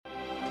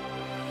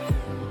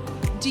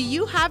Do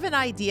you have an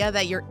idea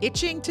that you're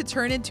itching to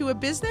turn into a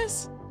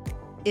business?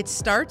 It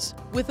starts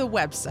with a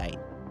website.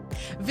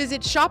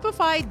 Visit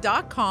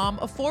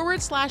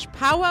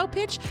shopify.com/powwow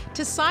pitch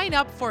to sign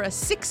up for a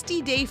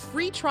 60-day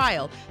free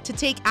trial to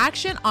take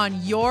action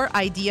on your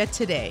idea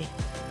today.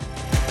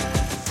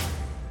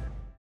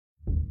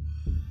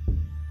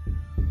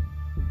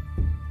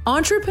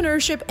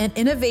 Entrepreneurship and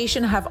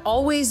innovation have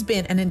always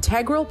been an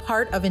integral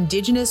part of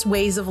Indigenous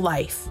ways of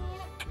life.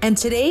 And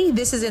today,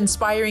 this is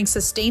inspiring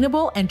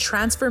sustainable and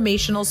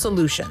transformational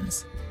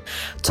solutions.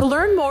 To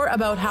learn more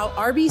about how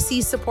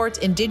RBC supports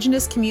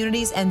Indigenous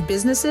communities and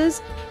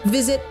businesses,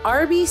 visit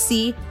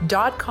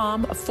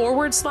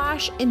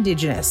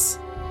rbc.com/Indigenous.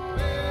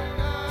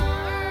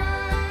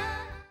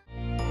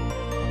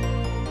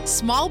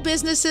 Small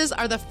businesses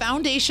are the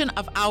foundation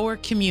of our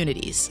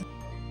communities.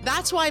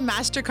 That's why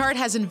MasterCard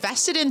has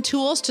invested in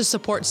tools to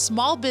support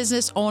small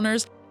business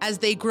owners as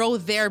they grow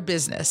their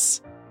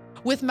business.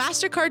 With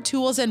MasterCard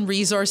tools and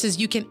resources,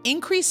 you can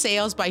increase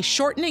sales by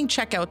shortening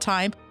checkout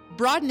time,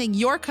 broadening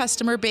your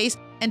customer base,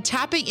 and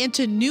tapping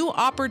into new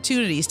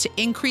opportunities to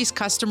increase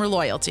customer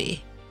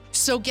loyalty.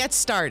 So get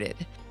started.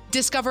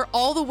 Discover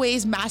all the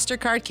ways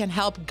MasterCard can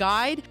help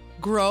guide,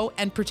 grow,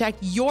 and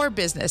protect your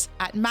business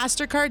at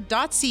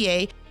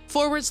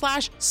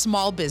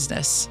mastercard.ca/small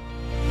business.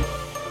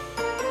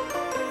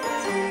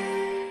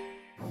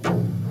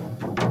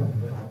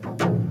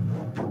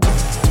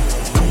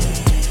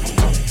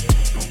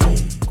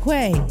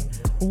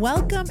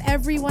 Welcome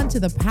everyone to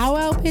the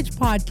Powwow Pitch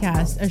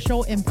Podcast, a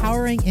show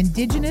empowering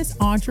Indigenous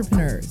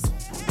entrepreneurs.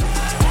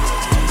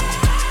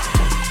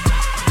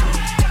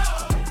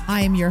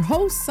 I am your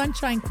host,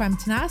 Sunshine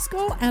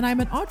Kwamtanasco, and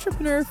I'm an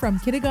entrepreneur from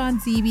Kitigan,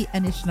 Zibi,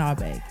 and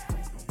Anishinaabe.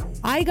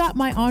 I got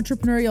my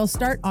entrepreneurial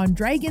start on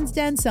Dragon's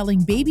Den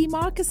selling baby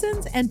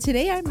moccasins, and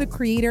today I'm the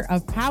creator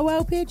of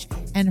Powwow Pitch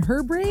and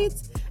Her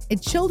Braids, a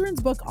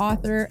children's book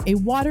author, a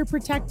water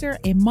protector,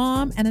 a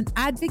mom, and an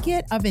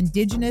advocate of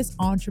Indigenous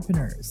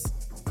entrepreneurs.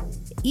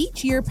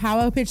 Each year,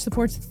 Powwow Pitch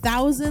supports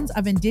thousands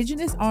of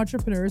Indigenous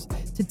entrepreneurs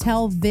to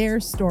tell their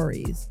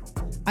stories.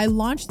 I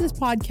launched this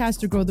podcast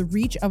to grow the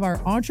reach of our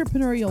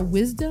entrepreneurial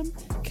wisdom,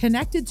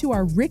 connected to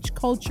our rich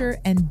culture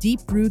and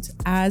deep roots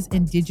as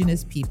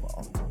Indigenous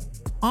people.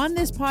 On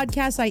this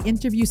podcast, I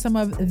interview some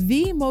of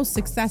the most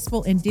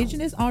successful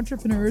Indigenous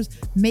entrepreneurs,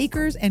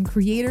 makers, and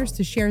creators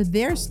to share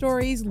their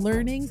stories,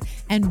 learnings,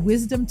 and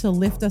wisdom to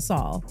lift us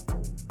all.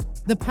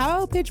 The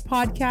Powwow Pitch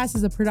Podcast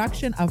is a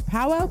production of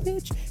Powwow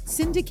Pitch,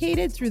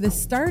 syndicated through the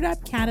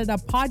Startup Canada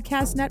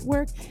Podcast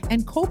Network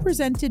and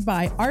co-presented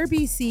by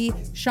RBC,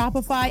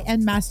 Shopify,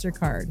 and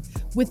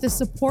MasterCard, with the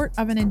support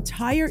of an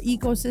entire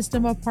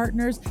ecosystem of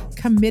partners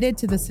committed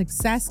to the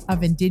success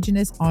of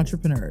Indigenous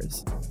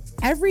entrepreneurs.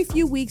 Every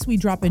few weeks, we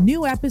drop a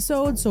new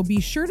episode, so be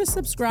sure to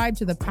subscribe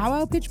to the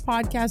Powwow Pitch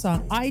Podcast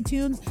on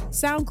iTunes,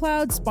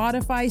 SoundCloud,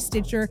 Spotify,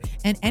 Stitcher,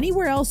 and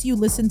anywhere else you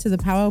listen to the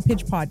Powwow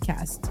Pitch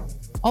Podcast.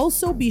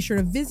 Also, be sure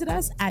to visit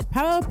us at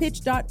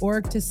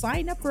powwowpitch.org to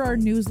sign up for our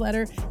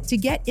newsletter to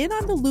get in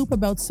on the loop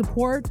about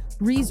support,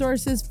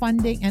 resources,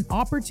 funding, and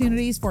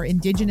opportunities for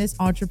Indigenous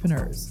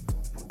entrepreneurs.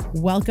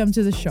 Welcome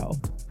to the show.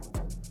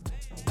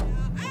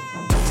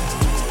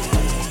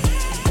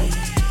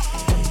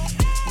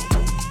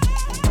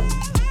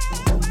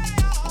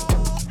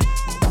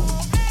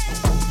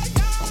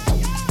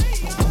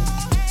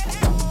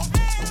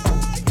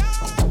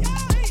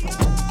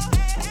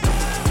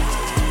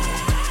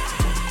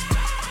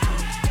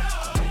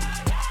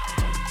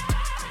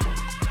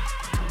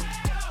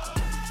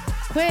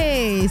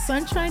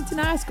 Sunshine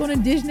Tanasco and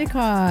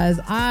Indigenous.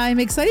 I'm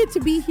excited to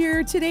be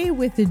here today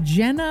with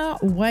Jenna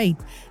White,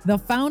 the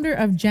founder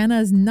of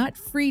Jenna's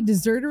Nut-Free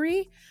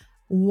Dessertery,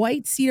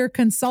 White Cedar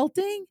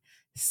Consulting,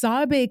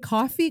 Sabe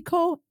Coffee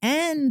Co.,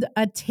 and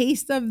A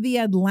Taste of the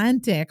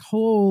Atlantic.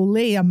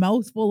 Holy, a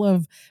mouthful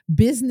of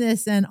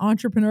business and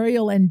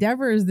entrepreneurial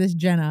endeavors, this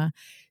Jenna.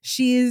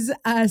 She's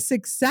a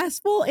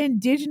successful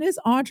Indigenous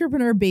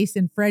entrepreneur based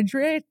in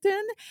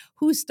Fredericton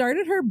who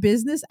started her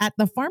business at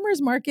the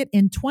farmers market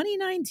in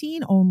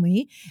 2019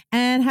 only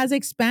and has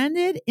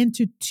expanded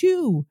into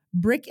 2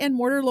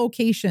 brick-and-mortar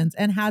locations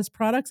and has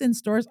products in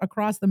stores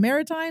across the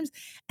Maritimes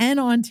and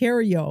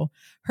Ontario.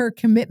 Her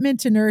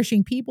commitment to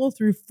nourishing people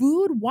through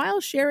food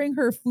while sharing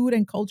her food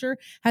and culture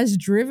has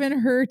driven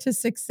her to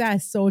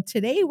success. So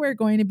today we're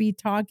going to be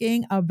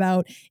talking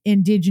about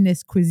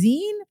Indigenous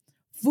cuisine,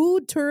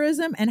 food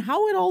tourism, and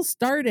how it all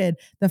started,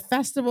 the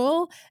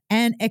festival,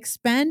 and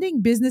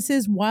expanding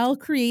businesses while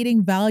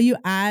creating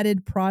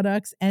value-added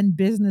products and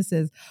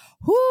businesses.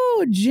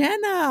 Whoo,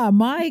 Jenna,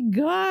 my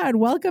God,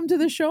 welcome to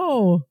the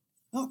show.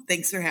 Oh,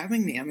 thanks for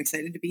having me. I'm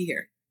excited to be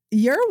here.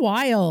 You're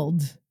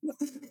wild.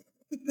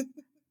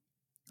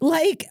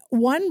 Like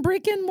 1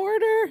 brick and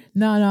mortar?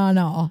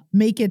 No.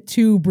 Make it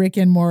 2 brick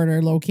and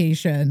mortar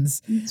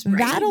locations. Right.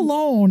 That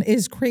alone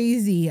is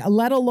crazy,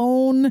 let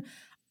alone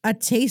A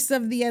Taste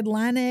of the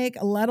Atlantic,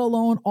 let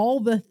alone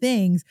all the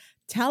things.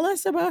 Tell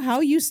us about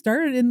how you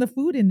started in the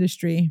food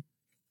industry.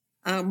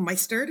 My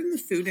start in the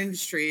food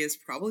industry is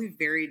probably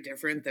very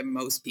different than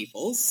most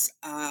people's.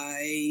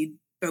 I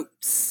about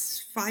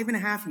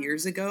 5.5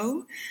 years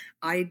ago,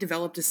 I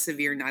developed a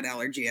severe nut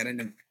allergy out of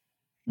nowhere.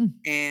 Mm.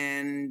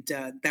 And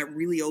that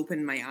really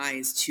opened my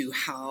eyes to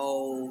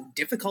how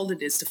difficult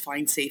it is to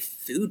find safe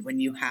food when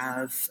you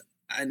have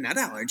a nut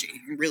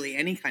allergy, really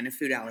any kind of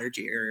food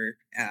allergy or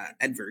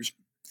aversion.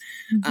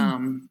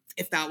 Mhm.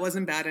 If that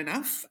wasn't bad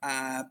enough,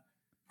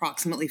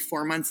 approximately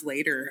 4 months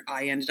later,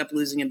 I ended up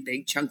losing a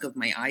big chunk of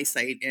my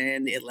eyesight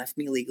and it left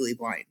me legally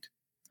blind.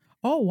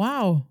 Oh,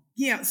 wow.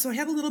 Yeah, so I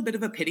had a little bit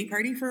of a pity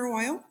party for a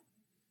while.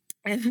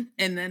 And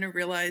then I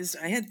realized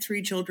I had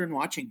 3 children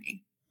watching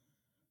me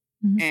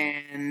Mhm.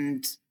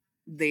 and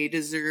they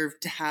deserve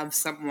to have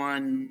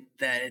someone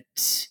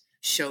that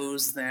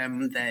shows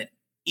them that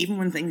even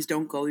when things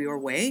don't go your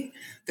way,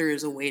 there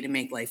is a way to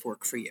make life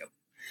work for you.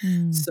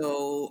 Mm.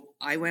 So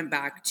I went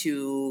back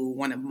to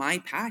one of my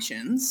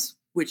passions,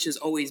 which has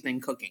always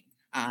been cooking.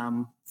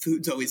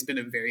 Food's always been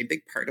a very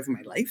big part of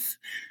my life.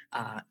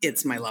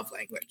 It's my love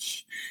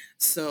language. Hmm.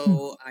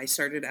 So I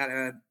started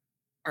at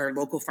our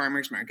local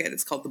farmers market.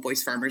 It's called the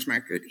Boyce Farmers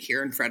Market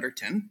here in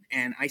Fredericton.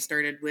 And I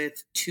started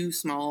with 2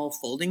 small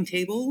folding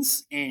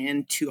tables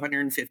and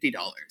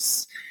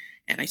 $250.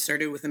 And I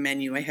started with a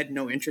menu I had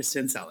no interest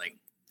in selling.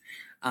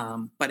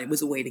 But it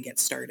was a way to get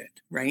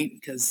started, right?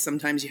 Because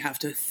sometimes you have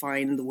to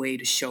find the way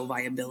to show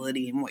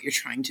viability in what you're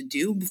trying to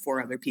do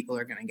before other people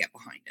are going to get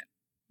behind it.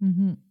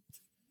 Mhm.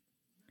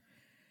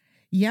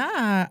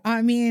 Yeah,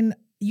 I mean,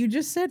 you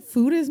just said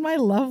food is my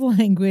love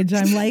language.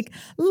 I'm like,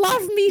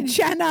 love me,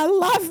 Jenna,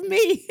 love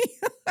me.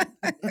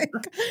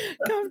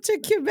 Come to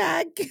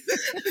Quebec.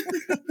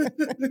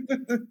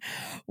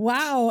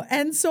 Wow.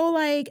 And so,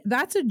 like,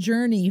 that's a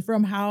journey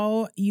from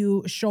how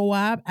you show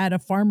up at a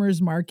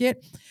farmer's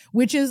market,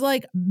 which is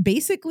like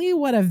basically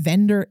what a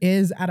vendor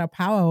is at a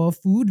powwow, a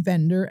food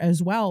vendor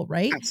as well,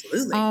 right?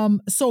 Absolutely.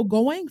 So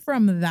going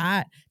from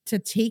that to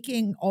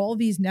taking all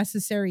these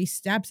necessary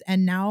steps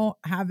and now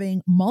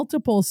having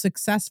multiple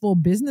successful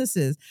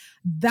businesses,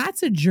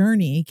 that's a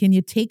journey. Can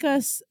you take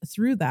us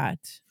through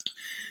that?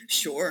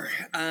 Sure.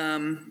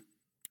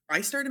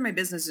 I started my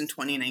business in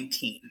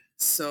 2019.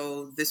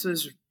 So this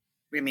was,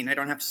 I mean, I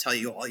don't have to tell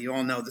you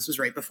all know this was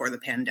right before the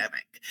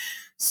pandemic.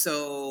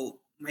 So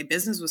my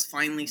business was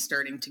finally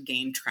starting to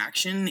gain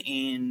traction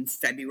in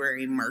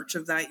February, March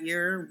of that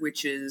year,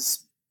 which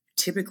is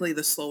typically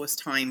the slowest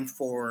time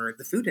for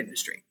the food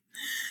industry.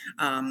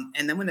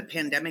 And then when the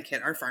pandemic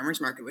hit, our farmers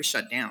market was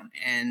shut down.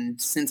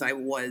 And since I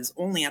was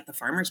only at the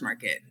farmers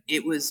market,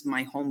 it was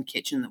my home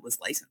kitchen that was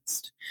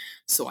licensed.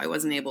 So I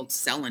wasn't able to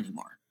sell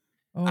anymore.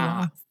 Oh, Uh,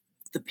 wow.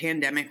 the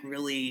pandemic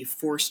really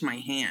forced my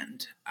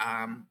hand.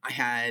 I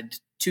had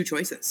two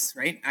choices,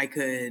 right? I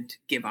could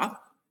give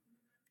up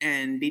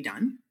and be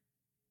done,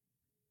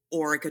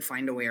 or I could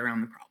find a way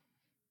around the problem.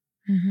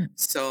 Mhm.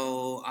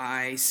 So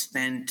I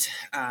spent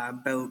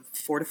about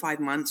 4 to 5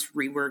 months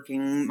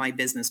reworking my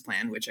business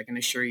plan, which I can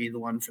assure you the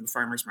one for the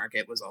farmers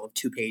market was all of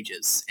 2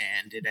 pages,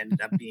 and it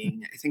ended up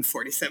being, I think,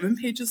 47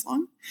 pages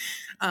long.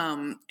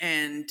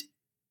 And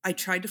I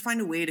tried to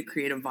find a way to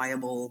create a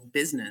viable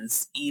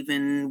business,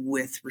 even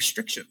with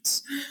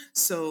restrictions.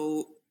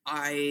 So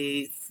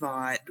I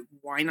thought,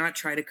 why not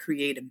try to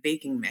create a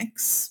baking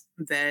mix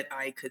that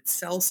I could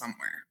sell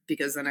somewhere?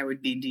 Because then I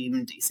would be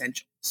deemed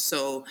essential.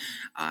 So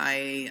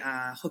I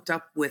hooked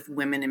up with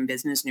Women in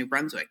Business New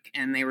Brunswick,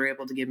 and they were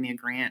able to give me a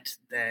grant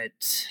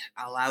that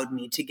allowed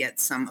me to get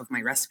some of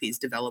my recipes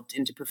developed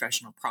into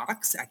professional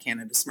products at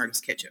Canada's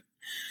Smartest Kitchen.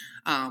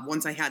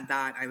 Once I had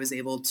that, I was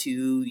able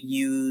to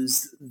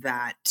use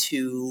that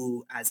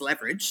to as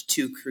leverage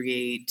to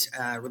create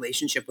a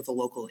relationship with a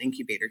local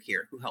incubator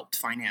here who helped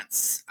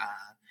finance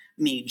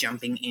me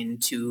jumping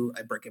into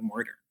a brick and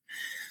mortar.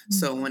 Mm.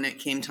 So when it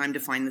came time to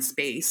find the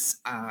space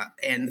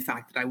and the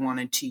fact that I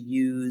wanted to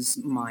use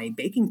my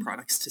baking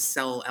products to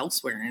sell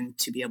elsewhere and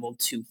to be able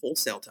to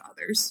wholesale to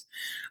others,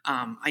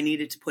 I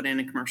needed to put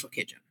in a commercial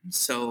kitchen.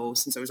 So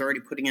since I was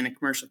already putting in a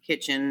commercial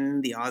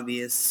kitchen, the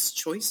obvious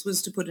choice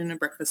was to put in a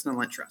breakfast and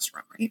lunch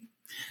restaurant, right?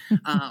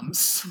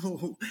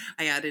 So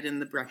I added in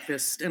the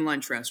breakfast and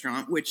lunch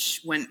restaurant,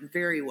 which went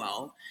very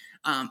well.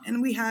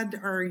 And we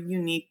had our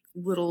unique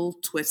little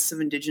twists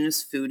of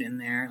Indigenous food in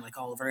there, like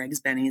all of our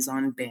eggs bennies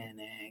on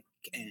bannock,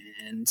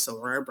 and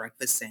so are our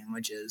breakfast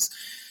sandwiches.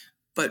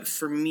 But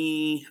for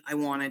me, I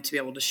wanted to be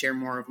able to share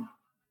more of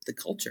the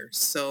culture.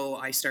 So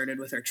I started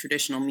with our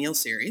traditional meal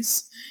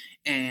series,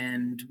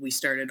 and we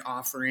started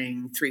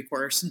offering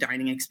 3-course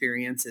dining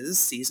experiences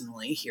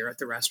seasonally here at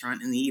the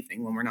restaurant in the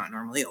evening when we're not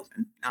normally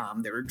open.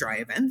 There were dry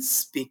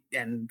events,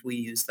 and we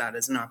used that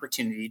as an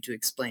opportunity to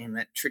explain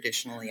that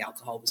traditionally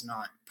alcohol was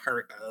not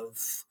part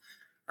of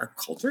our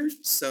culture.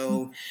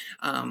 So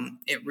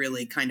it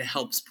really kind of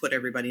helps put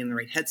everybody in the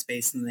right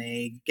headspace and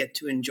they get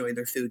to enjoy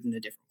their food in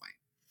a different way.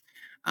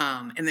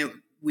 And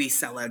then we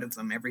sell out of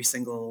them every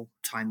single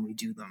time we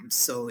do them.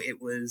 So it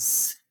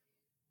was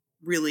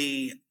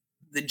really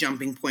the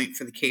jumping point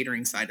for the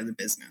catering side of the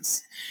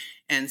business.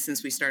 And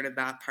since we started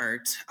that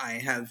part,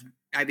 I've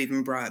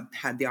even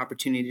had the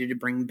opportunity to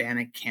bring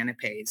bannock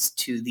canapes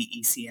to the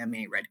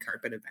ECMA red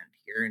carpet event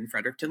here in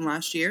Fredericton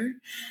last year.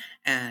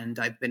 And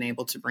I've been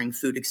able to bring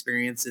food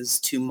experiences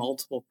to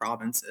multiple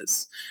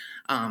provinces.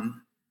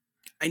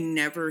 I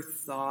never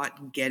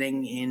thought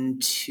getting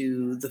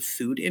into the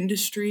food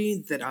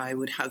industry that I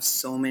would have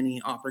so many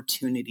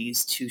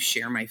opportunities to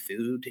share my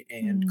food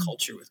and Mm.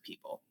 culture with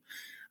people.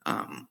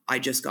 I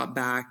just got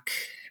back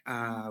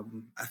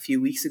a few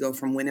weeks ago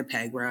from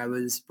Winnipeg, where I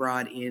was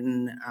brought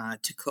in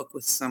to cook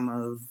with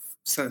some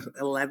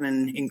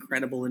 11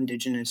 incredible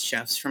Indigenous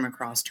chefs from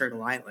across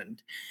Turtle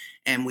Island.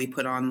 And we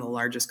put on the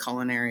largest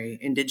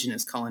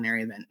Indigenous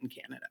culinary event in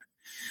Canada.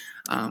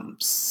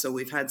 So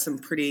we've had some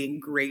pretty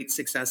great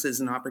successes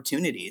and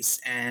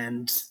opportunities.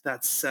 And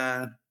that's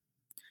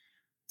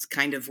it's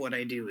kind of what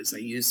I do is I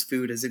use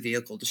food as a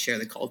vehicle to share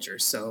the culture.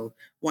 So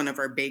one of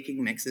our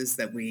baking mixes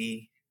that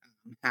we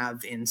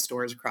have in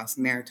stores across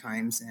the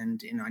Maritimes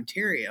and in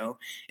Ontario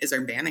is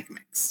our Bannock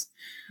mix,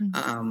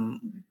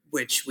 Mm.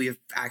 which we've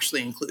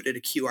actually included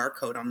a QR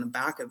code on the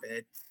back of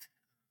it.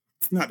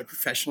 It's not a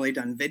professionally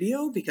done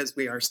video because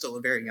we are still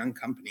a very young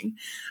company,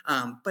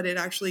 but it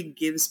actually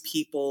gives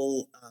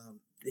people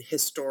the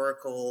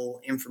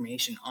historical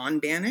information on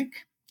Bannock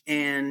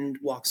and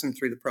walks them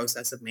through the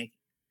process of making.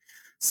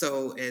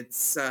 So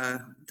it's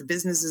the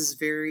business is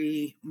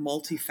very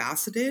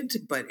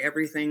multifaceted, but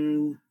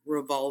everything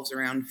revolves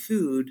around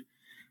food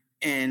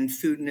and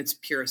food in its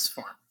purest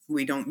form.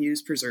 We don't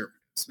use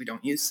preservatives. We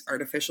don't use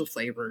artificial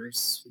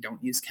flavors. We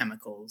don't use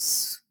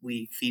chemicals.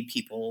 We feed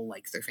people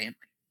like their family.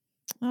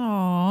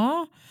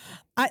 Aw,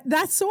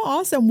 that's so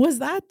awesome. Was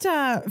that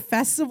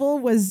festival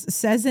was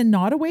Cezanne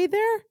Nottaway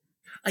there?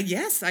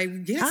 Yes, I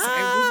was.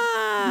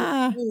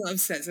 Ah, I love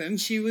Cezanne.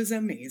 She was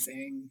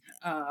amazing.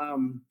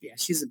 Yeah,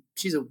 she's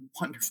a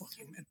wonderful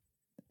human.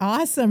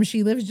 awesome.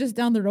 She lives just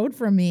down the road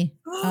from me,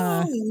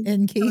 Oh,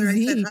 in tell her I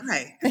said KZ.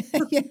 hi.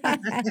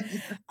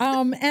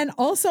 Yeah. And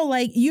also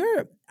like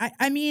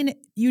I mean,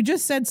 you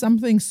just said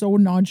something so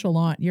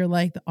nonchalant. You're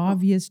like, the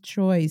obvious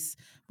choice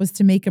was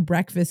to make a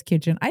breakfast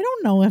kitchen. I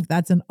don't know if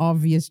that's an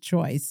obvious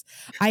choice.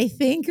 I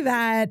think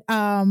that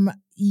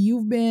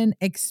you've been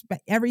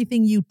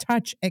everything you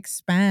touch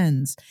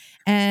expands,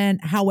 and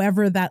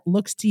however that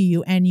looks to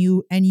you, and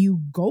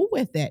you go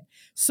with it.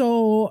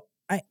 So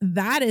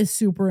that is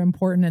super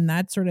important, and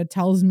that sort of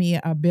tells me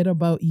a bit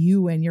about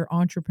you and your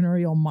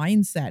entrepreneurial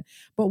mindset.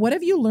 But what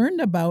have you learned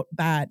about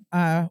that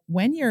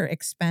when you're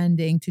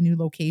expanding to new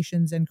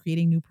locations and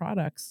creating new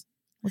products?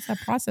 What's that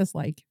process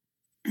like?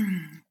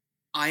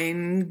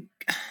 I'm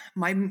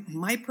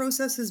my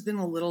process has been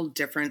a little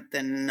different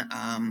than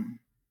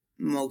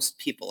most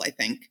people, I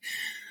think.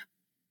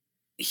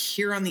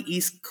 Here on the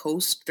East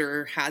Coast,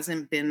 there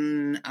hasn't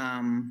been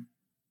a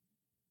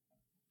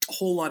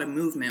whole lot of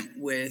movement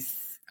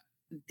with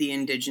the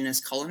Indigenous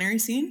culinary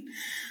scene.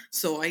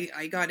 So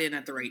I got in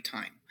at the right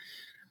time.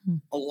 Hmm.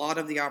 A lot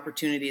of the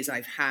opportunities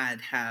I've had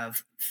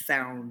have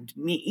found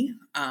me.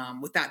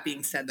 With that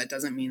being said, that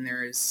doesn't mean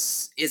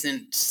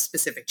isn't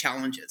specific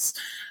challenges.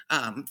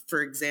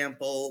 For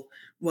example,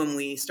 when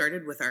we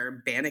started with our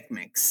Bannock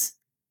mix,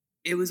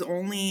 it was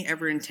only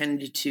ever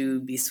intended to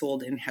be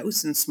sold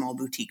in-house in small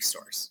boutique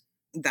stores.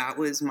 That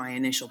was my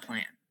initial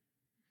plan.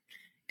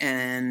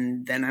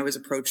 And then I was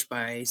approached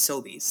by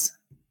Sobeys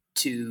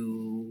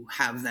to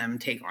have them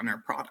take on our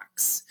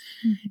products.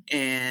 Mhm.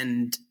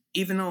 And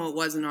even though it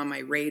wasn't on my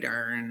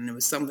radar and it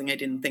was something I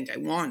didn't think I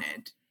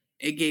wanted,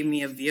 it gave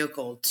me a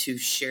vehicle to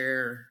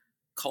share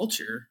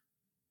culture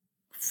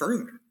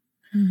further.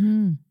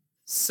 Mhm.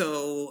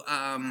 So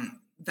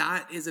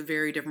that is a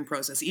very different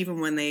process. Even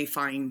when they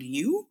find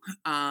you,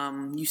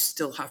 you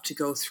still have to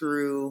go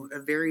through a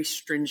very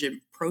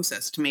stringent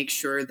process to make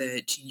sure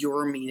that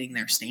you're meeting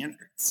their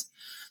standards.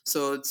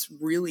 So it's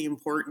really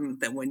important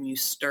that when you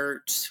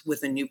start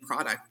with a new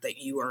product that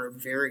you are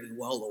very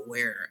well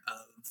aware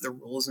of the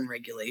rules and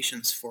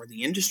regulations for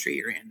the industry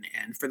you're in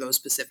and for those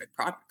specific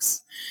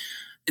products.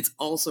 It's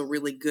also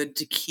really good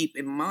to keep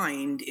in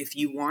mind if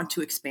you want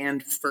to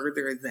expand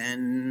further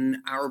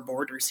than our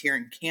borders here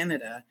in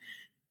Canada,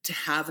 to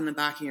have in the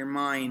back of your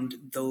mind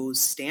those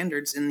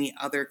standards in the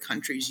other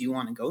countries you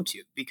want to go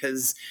to,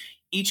 because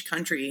each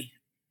country,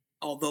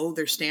 although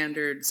their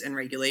standards and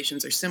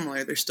regulations are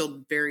similar, they're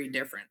still very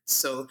different.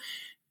 So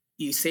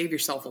you save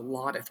yourself a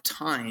lot of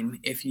time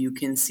if you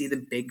can see the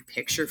big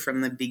picture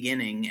from the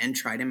beginning and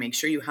try to make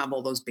sure you have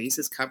all those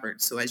bases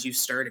covered. So as you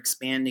start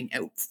expanding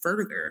out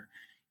further,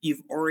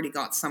 you've already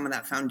got some of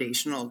that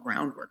foundational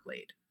groundwork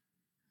laid.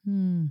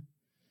 Hmm.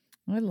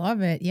 I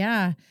love it.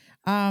 Yeah.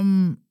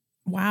 Um,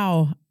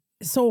 wow.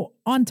 So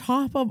on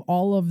top of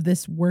all of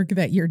this work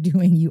that you're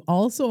doing, you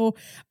also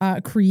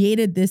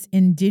created this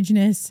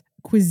Indigenous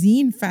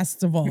cuisine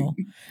festival.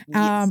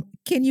 Yes.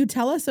 Can you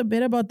tell us a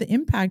bit about the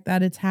impact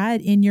that it's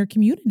had in your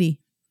community?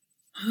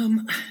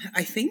 Um,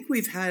 I think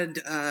we've had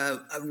a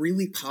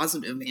really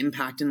positive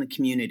impact in the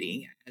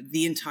community.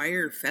 The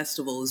entire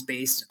festival is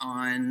based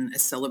on a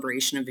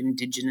celebration of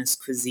Indigenous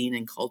cuisine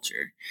and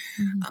culture.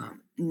 Mhm.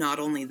 Not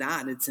only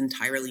that, it's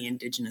entirely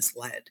Indigenous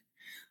led.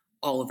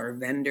 all of our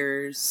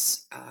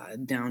vendors,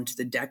 down to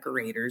the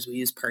decorators. We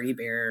use Party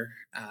Bear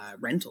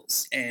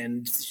rentals,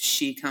 and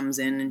she comes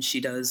in and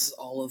she does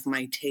all of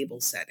my table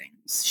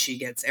settings. She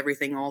gets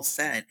everything all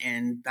set,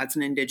 and that's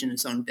an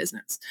Indigenous owned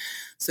business.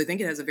 So I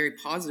think it has a very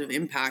positive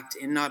impact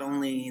in not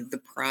only the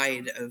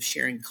pride of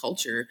sharing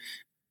culture,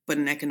 but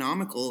an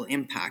economical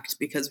impact,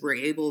 because we're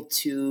able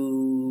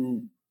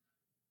to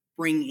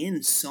bring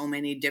in so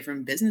many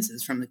different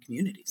businesses from the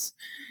communities.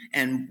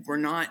 And we're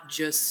not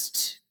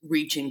just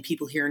reaching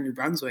people here in New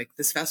Brunswick.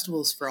 This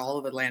festival is for all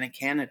of Atlantic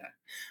Canada.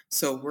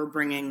 So we're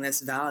bringing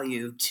this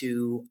value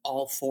to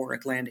all 4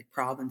 Atlantic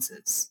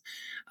provinces,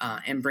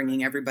 and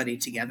bringing everybody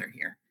together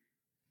here.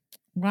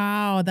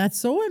 Wow, that's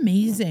so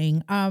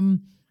amazing.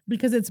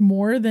 Because it's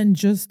more than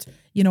just,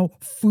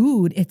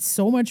 food. It's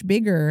so much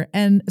bigger.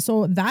 And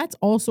so that's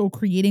also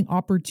creating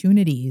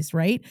opportunities,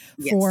 right?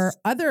 For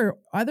Yes.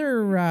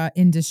 other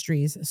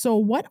industries. So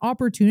what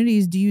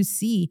opportunities do you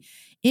see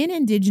in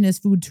Indigenous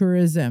food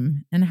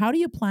tourism, and how do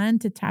you plan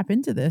to tap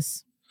into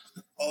this?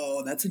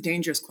 Oh, that's a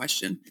dangerous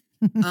question.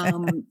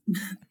 Um,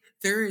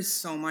 there is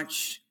so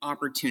much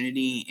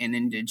opportunity in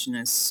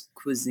Indigenous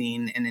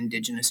cuisine and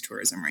Indigenous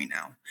tourism right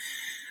now.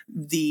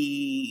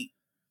 The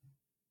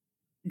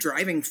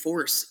driving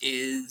force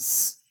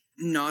is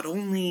not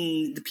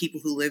only the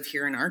people who live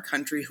here in our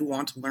country who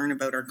want to learn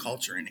about our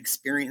culture and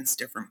experience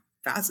different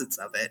facets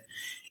of it,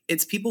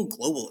 it's people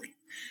globally.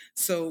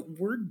 So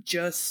we're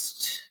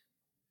just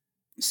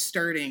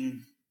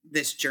starting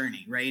this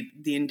journey, right?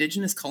 The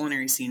Indigenous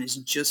culinary scene is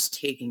just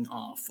taking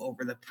off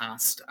over the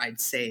past,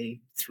 I'd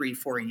say,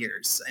 3-4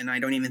 years. And I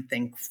don't even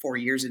think 4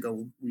 years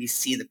ago we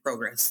see the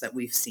progress that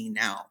we've seen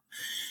now.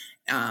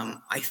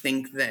 I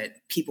think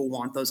that people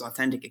want those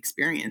authentic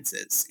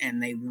experiences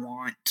and they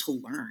want to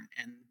learn.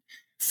 And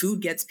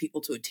food gets people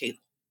to a table.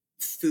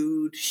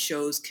 Food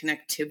shows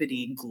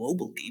connectivity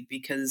globally,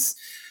 because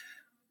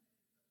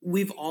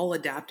we've all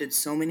adapted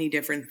so many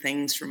different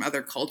things from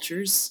other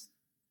cultures.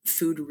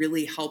 Food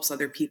really helps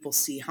other people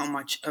see how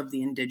much of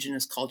the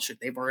Indigenous culture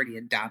they've already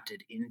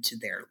adapted into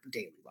their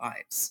daily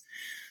lives.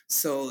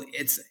 So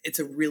it's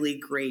a really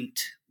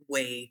great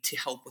way to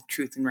help with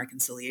truth and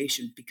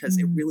reconciliation, because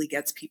it Mm. really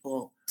gets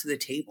people to the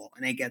table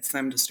and it gets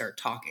them to start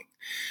talking.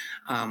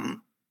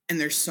 Um,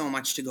 and there's so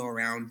much to go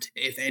around.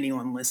 If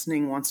anyone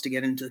listening wants to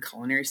get into the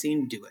culinary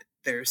scene, do it.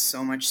 There's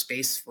so much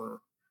space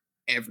for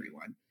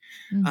everyone.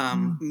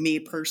 Mhm. Me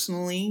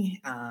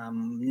personally,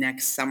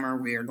 next summer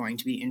we are going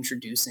to be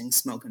introducing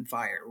Smoke and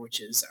Fire,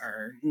 which is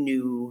our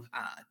new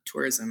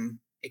tourism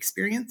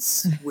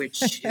experience,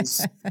 which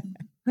is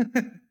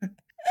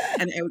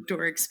an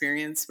outdoor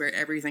experience where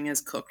everything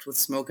is cooked with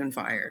smoke and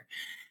fire,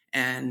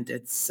 and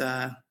it's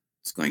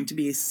going to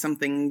be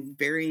something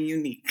very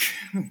unique.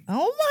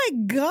 Oh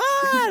my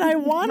god, I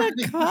wanna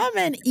come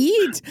and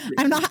eat.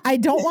 I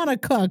don't wanna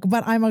cook,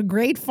 but I'm a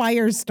great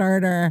fire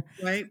starter.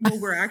 Right. Well,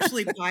 we're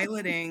actually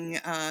piloting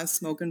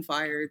Smoke and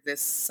Fire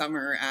this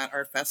summer at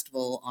our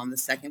festival on the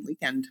second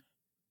weekend.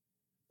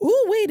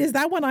 Ooh, wait, is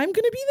that when I'm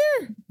gonna be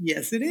there?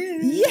 Yes, it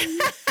is.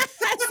 Yes,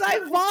 I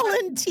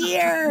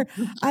volunteer.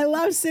 I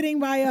love sitting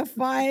by a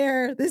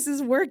fire. This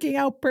is working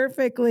out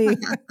perfectly.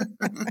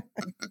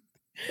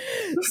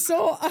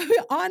 So,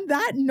 on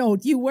that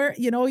note,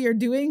 you're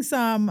doing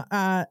some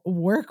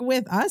work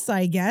with us,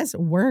 I guess.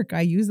 Work,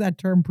 I use that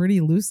term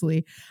pretty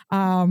loosely,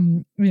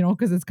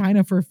 because it's kind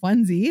of for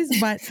funsies.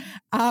 But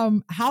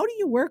how do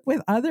you work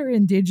with other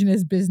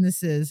Indigenous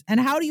businesses, and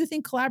how do you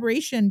think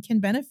collaboration can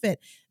benefit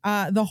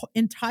the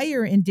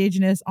entire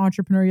Indigenous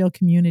entrepreneurial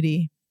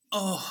community?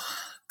 Oh,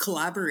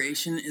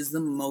 collaboration is the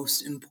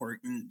most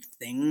important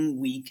thing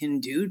we can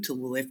do to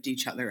lift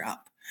each other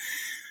up.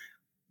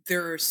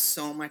 There is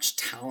so much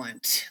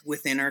talent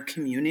within our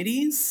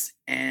communities,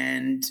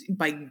 and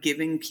by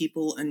giving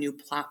people a new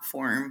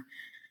platform,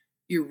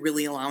 you're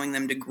really allowing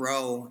them to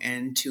grow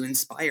and to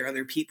inspire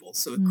other people.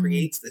 So it Mm,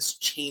 creates this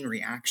chain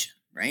reaction,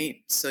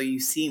 right? So you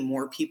see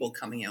more people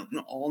coming out and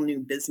all new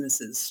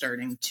businesses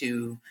starting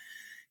to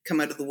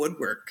come out of the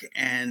woodwork,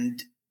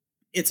 and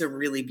it's a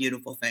really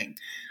beautiful thing.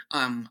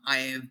 I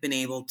have been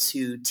able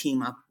to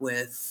team up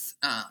with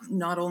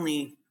not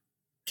only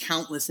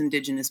countless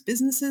Indigenous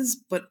businesses,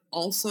 but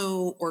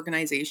also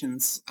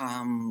organizations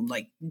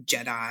like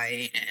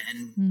Jedi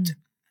and mm.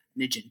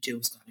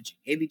 Nijintu, Scottish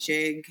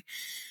Jig,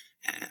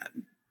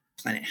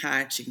 Planet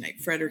Hatch,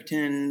 Ignite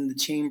Fredericton, the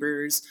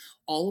Chambers,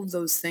 all of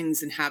those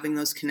things, and having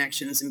those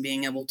connections and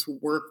being able to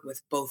work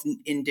with both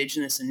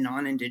Indigenous and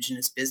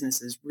non-Indigenous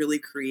businesses really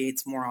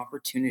creates more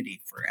opportunity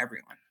for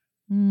everyone.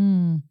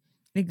 Mm,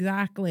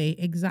 exactly,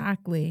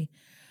 exactly.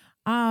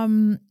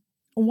 Um,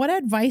 what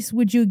advice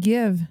would you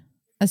give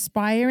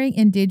aspiring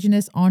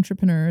Indigenous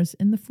entrepreneurs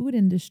in the food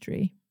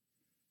industry?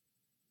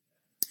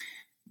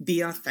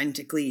 Be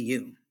authentically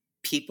you. Mm,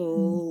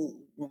 People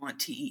want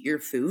to eat your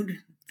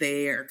food.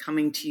 They are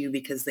coming to you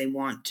because they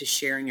want to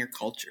share in your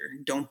culture.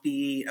 Don't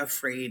be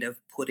afraid of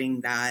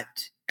putting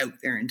that out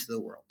there into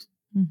the world.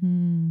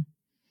 mhm.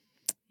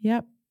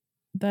 Yep,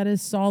 that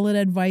is solid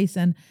advice,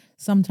 and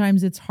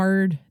sometimes it's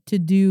hard to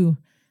do.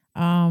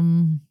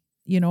 Um,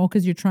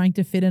 because you're trying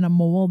to fit in a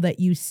mold that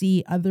you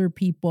see other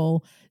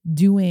people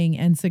doing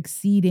and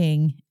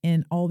succeeding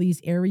in all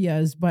these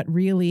areas. But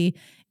really,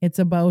 it's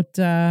about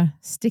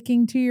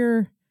sticking to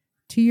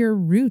your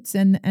roots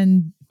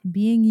and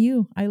being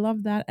you. I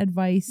love that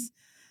advice.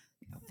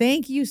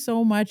 Thank you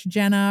so much,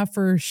 Jenna,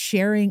 for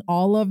sharing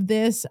all of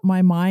this.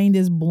 My mind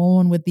is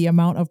blown with the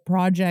amount of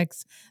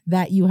projects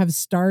that you have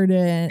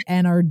started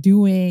and are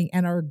doing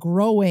and are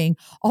growing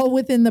all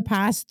within the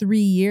past 3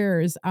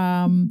 years.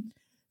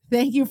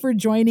 Thank you for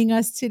joining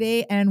us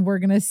today, and we're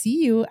going to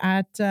see you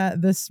at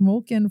the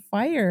Smoke and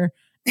Fire.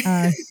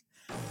 I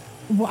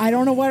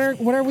don't know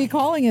what are we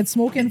calling it?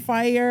 Smoke and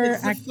Fire.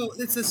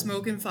 It's a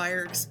Smoke and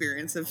Fire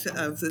experience of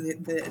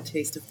the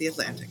Taste of the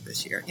Atlantic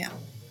this year. Yeah.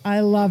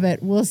 I love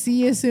it. We'll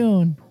see you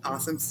soon.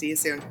 Awesome. See you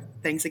soon.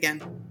 Thanks again.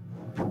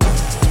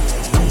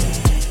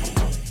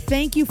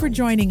 Thank you for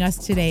joining us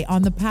today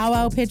on the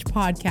Powwow Pitch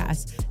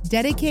podcast,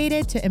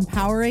 dedicated to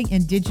empowering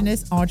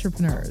Indigenous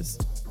entrepreneurs.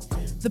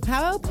 The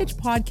Powwow Pitch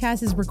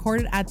podcast is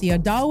recorded at the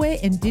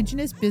Odawe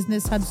Indigenous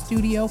Business Hub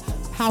studio,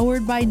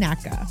 powered by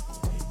NACA.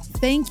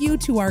 Thank you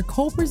to our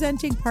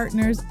co-presenting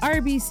partners,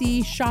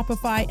 RBC,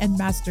 Shopify, and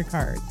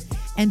MasterCard.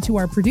 And to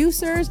our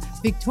producers,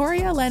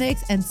 Victoria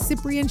Lennox and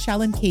Cyprian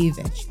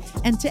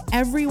Shalankevich, and to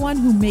everyone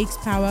who makes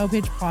Powwow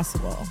Pitch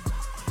possible.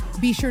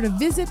 Be sure to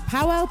visit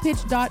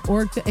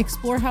powwowpitch.org to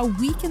explore how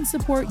we can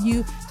support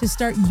you to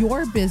start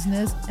your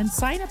business, and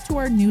sign up to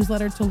our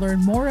newsletter to learn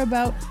more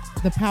about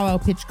the Powwow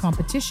Pitch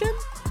competition,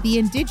 the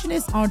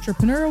Indigenous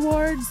Entrepreneur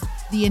Awards,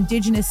 the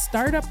Indigenous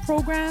Startup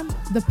Program,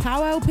 the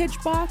Powwow Pitch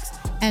Box,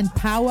 and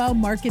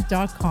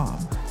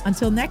powwowmarket.com.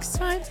 Until next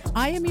time,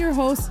 I am your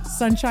host,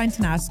 Sunshine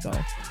Tanasco.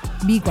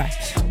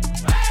 Miigwech.